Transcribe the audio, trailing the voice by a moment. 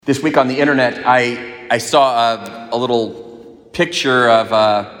This week on the internet, I saw a little picture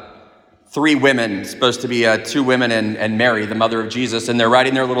of three women, supposed to be two women and Mary, the mother of Jesus, and they're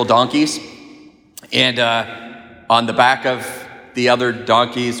riding their little donkeys. And on the back of the other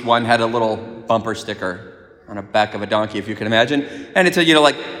donkeys, one had a little bumper sticker on the back of a donkey, if you can imagine. And it said,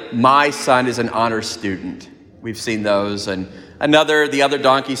 my son is an honor student. We've seen those. And the other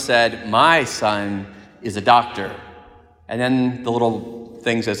donkey said, my son is a doctor. And then the little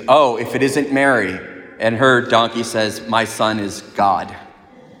thing says, oh, if it isn't Mary. And her donkey says, my son is God.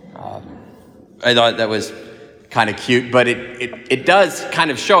 I thought that was kind of cute, but it does kind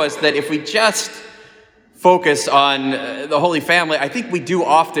of show us that if we just focus on the Holy Family, I think we do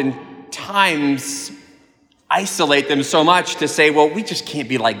oftentimes isolate them so much to say, well, we just can't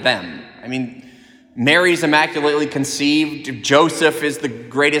be like them. I mean, Mary's immaculately conceived. Joseph is the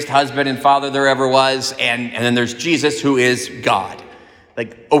greatest husband and father there ever was. And then there's Jesus, who is God.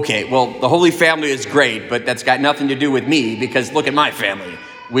 Okay, well, the Holy Family is great, but that's got nothing to do with me because look at my family.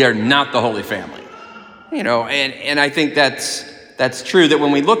 We are not the Holy Family. And I think that's true, that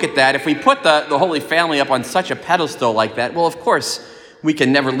when we look at that, if we put the Holy Family up on such a pedestal like that, well, of course, we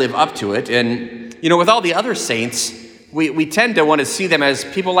can never live up to it. And, with all the other saints, we tend to want to see them as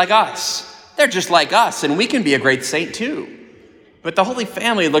people like us. They're just like us, and we can be a great saint too. But the Holy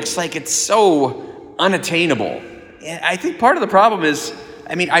Family looks like it's so unattainable. And I think part of the problem is,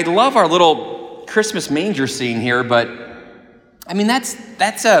 I love our little Christmas manger scene here, but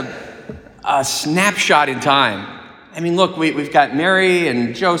that's a snapshot in time. Look, we've got Mary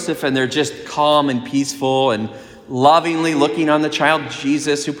and Joseph, and they're just calm and peaceful and lovingly looking on the child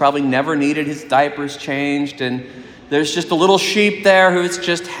Jesus, who probably never needed his diapers changed. And there's just a little sheep there who's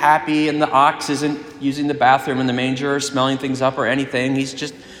just happy, and the ox isn't using the bathroom in the manger or smelling things up or anything. He's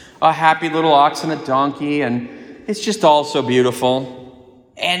just a happy little ox and a donkey, and it's just all so beautiful.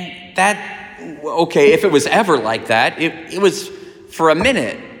 And if it was ever like that, it was for a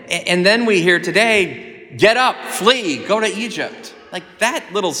minute. And then we hear today, get up, flee, go to Egypt.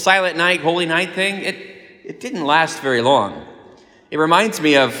 That little silent night, holy night thing, it didn't last very long. It reminds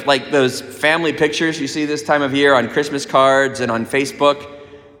me of those family pictures you see this time of year on Christmas cards and on Facebook.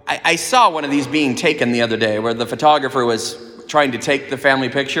 I saw one of these being taken the other day where the photographer was trying to take the family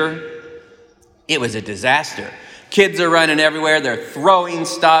picture. It was a disaster. Kids are running everywhere. They're throwing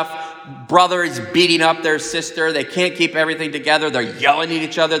stuff. Brother is beating up their sister. They can't keep everything together. They're yelling at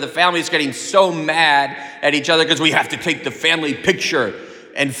each other. The family's getting so mad at each other because we have to take the family picture.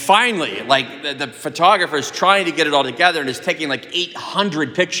 And finally, the photographer's trying to get it all together and is taking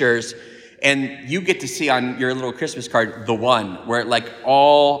 800 pictures. And you get to see on your little Christmas card the one where it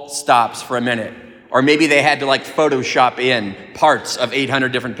all stops for a minute. Or maybe they had to Photoshop in parts of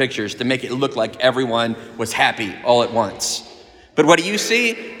 800 different pictures to make it look like everyone was happy all at once. But what do you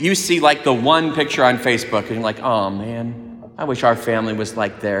see? You see the one picture on Facebook and you're oh man, I wish our family was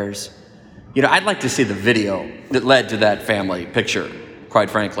like theirs. I'd like to see the video that led to that family picture, quite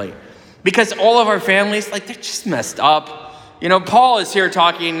frankly. Because all of our families, they're just messed up. Paul is here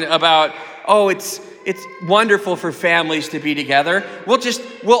talking about, it's wonderful for families to be together.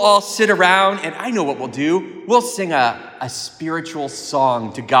 We'll all sit around, and I know what we'll do. We'll sing a spiritual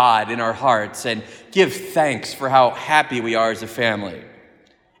song to God in our hearts and give thanks for how happy we are as a family.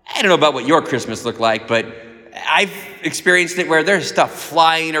 I don't know about what your Christmas looked like, but I've experienced it where there's stuff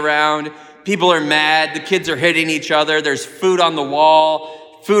flying around. People are mad. The kids are hitting each other. There's food on the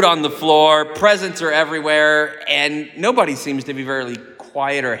wall, food on the floor. Presents are everywhere, and nobody seems to be very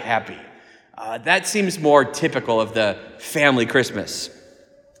quiet or happy. That seems more typical of the family Christmas.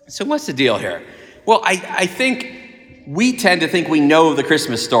 So what's the deal here? Well, I think we tend to think we know the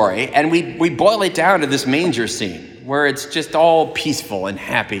Christmas story, and we boil it down to this manger scene where it's just all peaceful and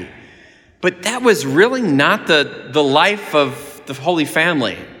happy. But that was really not the life of the Holy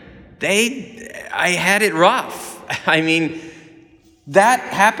Family. I had it rough. That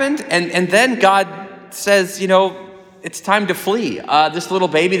happened, and then God says, it's time to flee. This little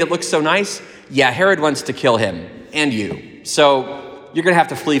baby that looks so nice, Herod wants to kill him and you. So you're going to have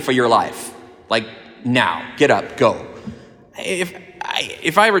to flee for your life. Now, get up, go.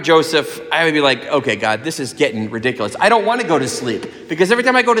 If I were Joseph, I would be okay, God, this is getting ridiculous. I don't want to go to sleep because every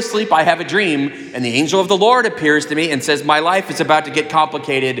time I go to sleep, I have a dream and the angel of the Lord appears to me and says, my life is about to get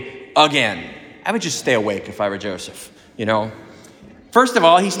complicated again. I would just stay awake if I were Joseph, First of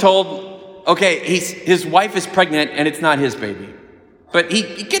all, he's told, his wife is pregnant and it's not his baby. But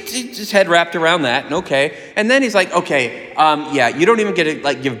he gets his head wrapped around that, and okay. And then he's you don't even get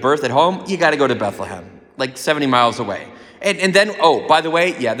to give birth at home. You got to go to Bethlehem, 70 miles away. And then, by the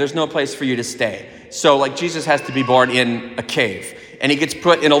way, there's no place for you to stay. So like Jesus has to be born in a cave and he gets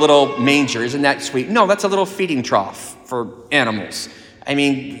put in a little manger. Isn't that sweet? No, that's a little feeding trough for animals. I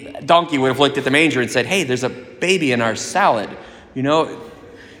mean, a donkey would have looked at the manger and said, hey, there's a baby in our salad. You know,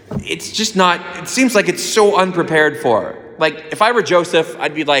 it's just not, it seems like it's so unprepared for. Like if I were Joseph,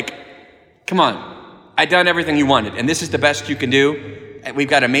 I'd be like, come on, I've done everything you wanted and this is the best you can do. We've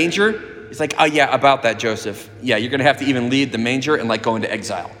got a manger. He's like, oh yeah, about that, Joseph. Yeah, you're gonna have to even leave the manger and like go into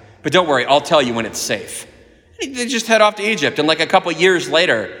exile. But don't worry, I'll tell you when it's safe. They just head off to Egypt and like a couple years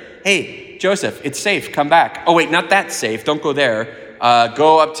later, hey, Joseph, it's safe, come back. Oh wait, not that safe, don't go there.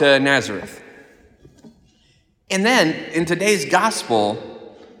 Go up to Nazareth. And then in today's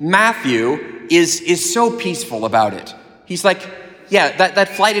gospel, Matthew is so peaceful about it. He's like, yeah, that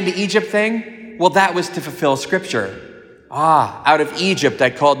flight into Egypt thing, well, that was to fulfill scripture. Out of Egypt I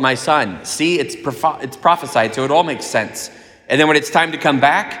called my son. See, it's prophesied, so it all makes sense. And then when it's time to come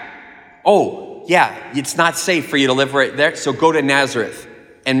back, oh, yeah, it's not safe for you to live right there, so go to Nazareth.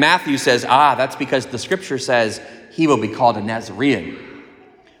 And Matthew says, that's because the scripture says he will be called a Nazarene.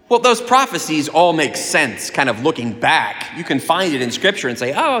 Well, those prophecies all make sense, kind of looking back. You can find it in scripture and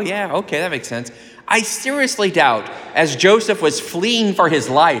say, oh, yeah, okay, that makes sense. I seriously doubt, as Joseph was fleeing for his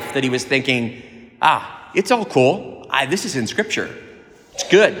life, that he was thinking, it's all cool. This is in scripture. It's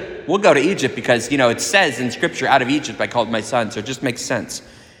good. We'll go to Egypt because, it says in scripture, out of Egypt I called my son, so it just makes sense.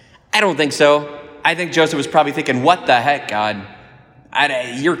 I don't think so. I think Joseph was probably thinking, what the heck, God?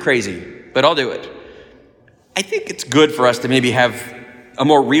 You're crazy, but I'll do it. I think it's good for us to maybe have a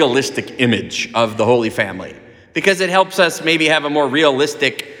more realistic image of the Holy Family because it helps us maybe have a more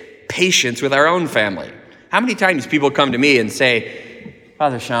realistic patience with our own family. How many times people come to me and say,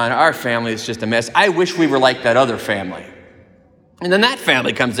 Father Sean, our family is just a mess. I wish we were like that other family. And then that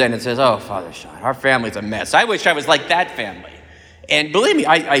family comes in and says, oh, Father Sean, our family's a mess. I wish I was like that family. And believe me,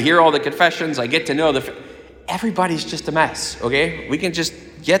 I hear all the confessions. I get to know everybody's just a mess, okay? We can just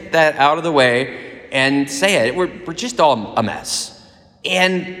get that out of the way and say it. We're just all a mess.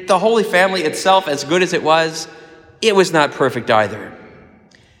 And the Holy Family itself, as good as it was not perfect either.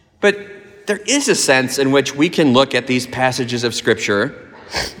 But there is a sense in which we can look at these passages of Scripture,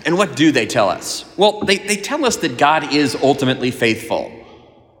 and what do they tell us? Well, they tell us that God is ultimately faithful.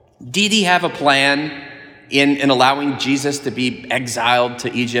 Did he have a plan in allowing Jesus to be exiled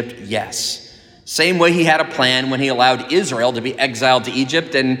to Egypt? Yes. Same way he had a plan when he allowed Israel to be exiled to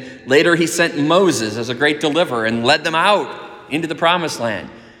Egypt, and later he sent Moses as a great deliverer and led them out into the promised land.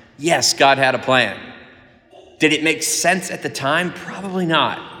 Yes, God had a plan. Did it make sense at the time? Probably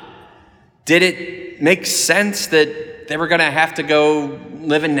not. Did it make sense that they were going to have to go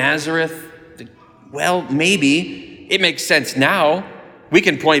live in Nazareth? Well, maybe. It makes sense now. We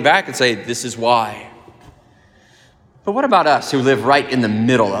can point back and say, this is why. But what about us who live right in the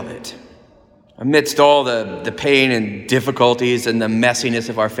middle of it? Amidst all the pain and difficulties and the messiness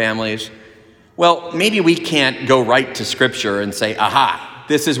of our families, well, maybe we can't go right to Scripture and say,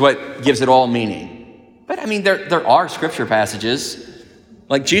 this is what gives it all meaning. But I mean, there are Scripture passages.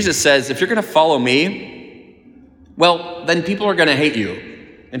 Like Jesus says, if you're going to follow me, well, then people are going to hate you.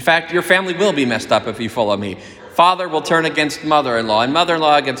 In fact, your family will be messed up if you follow me. Father will turn against mother-in-law, and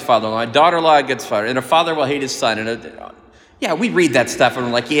mother-in-law against father-in-law, and daughter-in-law against father, and a father will hate his son. We read that stuff and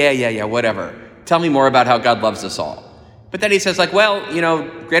we're like, yeah, whatever. Tell me more about how God loves us all. But then he says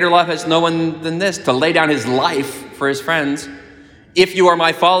greater love has no one than this, to lay down his life for his friends. If you are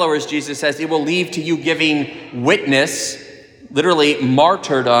my followers, Jesus says, it will leave to you giving witness, literally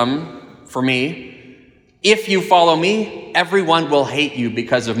martyrdom for me. If you follow me, everyone will hate you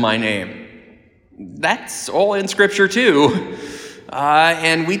because of my name. That's all in Scripture too.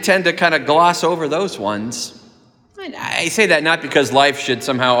 And we tend to kind of gloss over those ones. I say that not because life should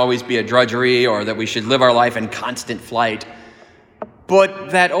somehow always be a drudgery or that we should live our life in constant flight, but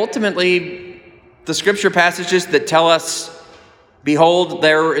that ultimately the Scripture passages that tell us, behold,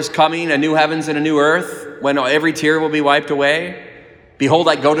 there is coming a new heavens and a new earth when every tear will be wiped away. Behold,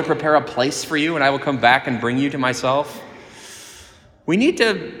 I go to prepare a place for you and I will come back and bring you to myself. We need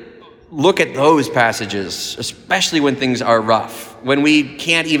to look at those passages, especially when things are rough, when we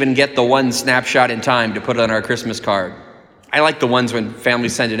can't even get the one snapshot in time to put on our Christmas card. I like the ones when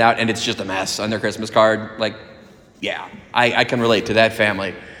families send it out and it's just a mess on their Christmas card. I can relate to that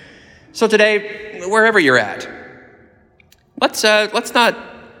family. So today, wherever you're at, let's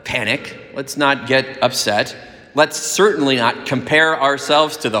not panic. Let's not get upset. Let's certainly not compare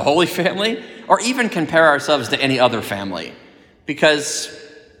ourselves to the Holy Family or even compare ourselves to any other family, because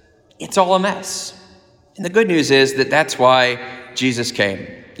it's all a mess. And the good news is that that's why Jesus came.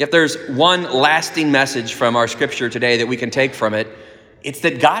 If there's one lasting message from our Scripture today that we can take from it, it's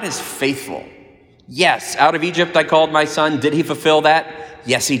that God is faithful. Yes, out of Egypt I called my son. Did he fulfill that?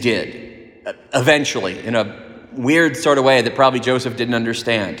 Yes, he did. Eventually, in a weird sort of way that probably Joseph didn't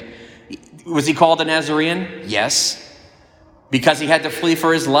understand. Was he called a Nazarene? Yes. Because he had to flee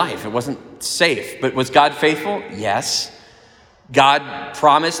for his life. It wasn't safe. But was God faithful? Yes. God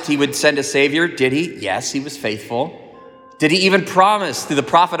promised he would send a savior. Did he? Yes, he was faithful. Did he even promise through the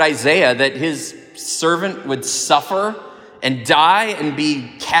prophet Isaiah that his servant would suffer and die and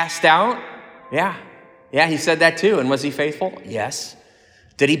be cast out? Yeah, he said that too. And was he faithful? Yes.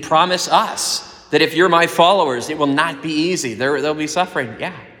 Did he promise us that if you're my followers, it will not be easy? There'll be suffering.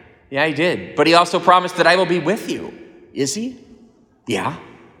 Yeah, he did. But he also promised that I will be with you. Is he? Yeah,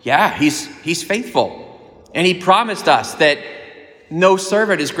 he's faithful. And he promised us that no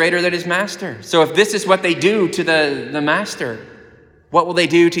servant is greater than his master. So if this is what they do to the master, what will they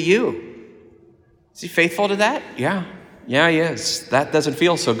do to you? Is he faithful to that? Yeah, he is. That doesn't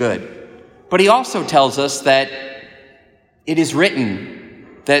feel so good. But he also tells us that it is written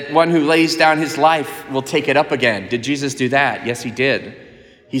that one who lays down his life will take it up again. Did Jesus do that? Yes, he did.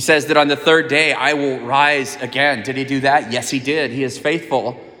 He says that on the third day, I will rise again. Did he do that? Yes, he did. He is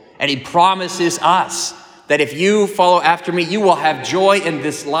faithful. And he promises us that if you follow after me, you will have joy in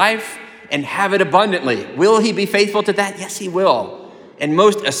this life and have it abundantly. Will he be faithful to that? Yes, he will. And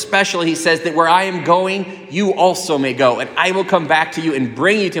most especially, he says that where I am going, you also may go. And I will come back to you and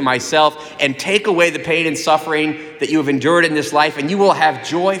bring you to myself and take away the pain and suffering that you have endured in this life, and you will have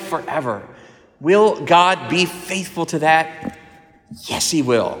joy forever. Will God be faithful to that? Yes, he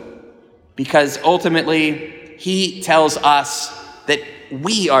will. Because ultimately, he tells us that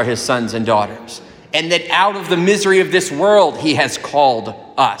we are his sons and daughters, and that out of the misery of this world, he has called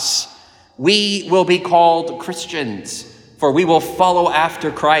us. We will be called Christians, for we will follow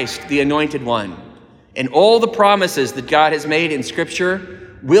after Christ, the Anointed One. And all the promises that God has made in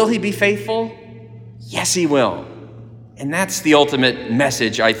Scripture, will he be faithful? Yes, he will. And that's the ultimate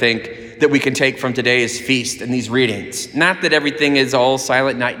message, I think, that we can take from today's feast and these readings. Not that everything is all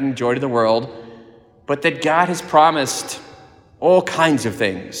silent night and joy to the world, but that God has promised all kinds of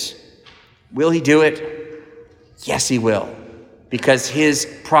things. Will he do it? Yes, he will, because his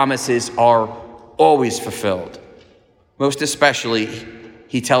promises are always fulfilled. Most especially,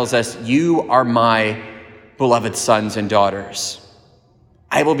 he tells us, you are my beloved sons and daughters.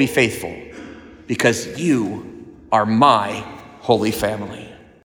 I will be faithful because you are my holy family.